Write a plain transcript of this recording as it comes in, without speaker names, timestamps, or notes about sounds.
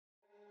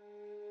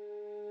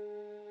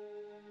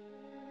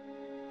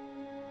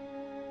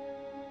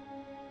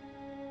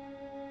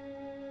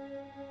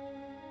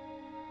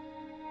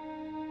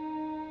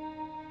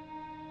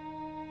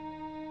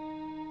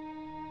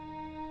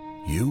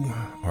You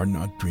are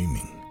not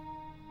dreaming.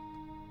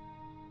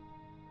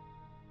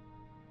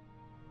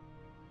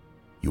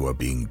 You are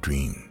being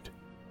dreamed.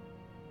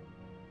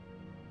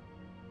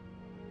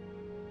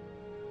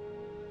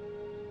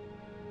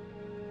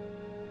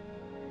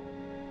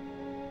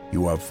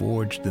 You are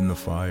forged in the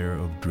fire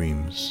of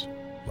dreams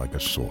like a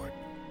sword.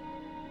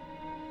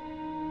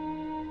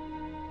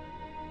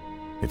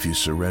 If you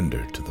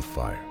surrender to the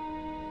fire,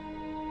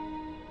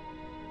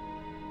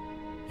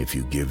 if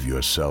you give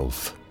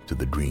yourself to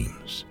the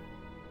dreams,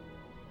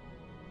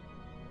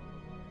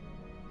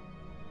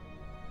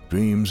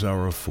 dreams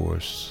are a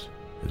force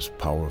as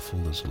powerful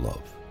as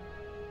love.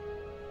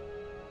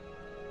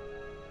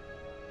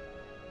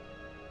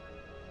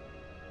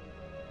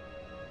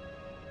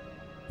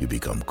 You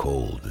become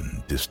cold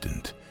and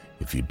distant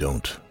if you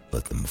don't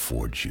let them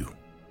forge you.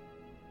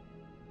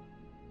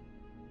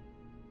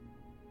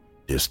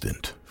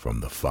 Distant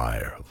from the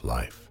fire of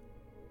life,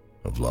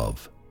 of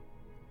love,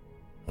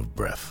 of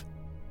breath,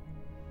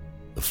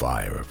 the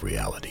fire of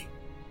reality.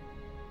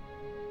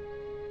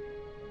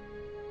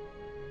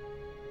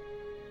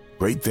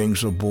 Great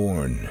things are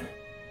born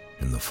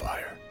in the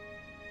fire.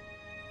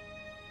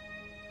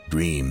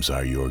 Dreams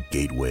are your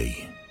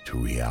gateway to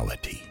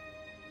reality.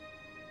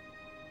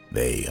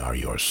 They are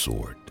your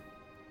sword.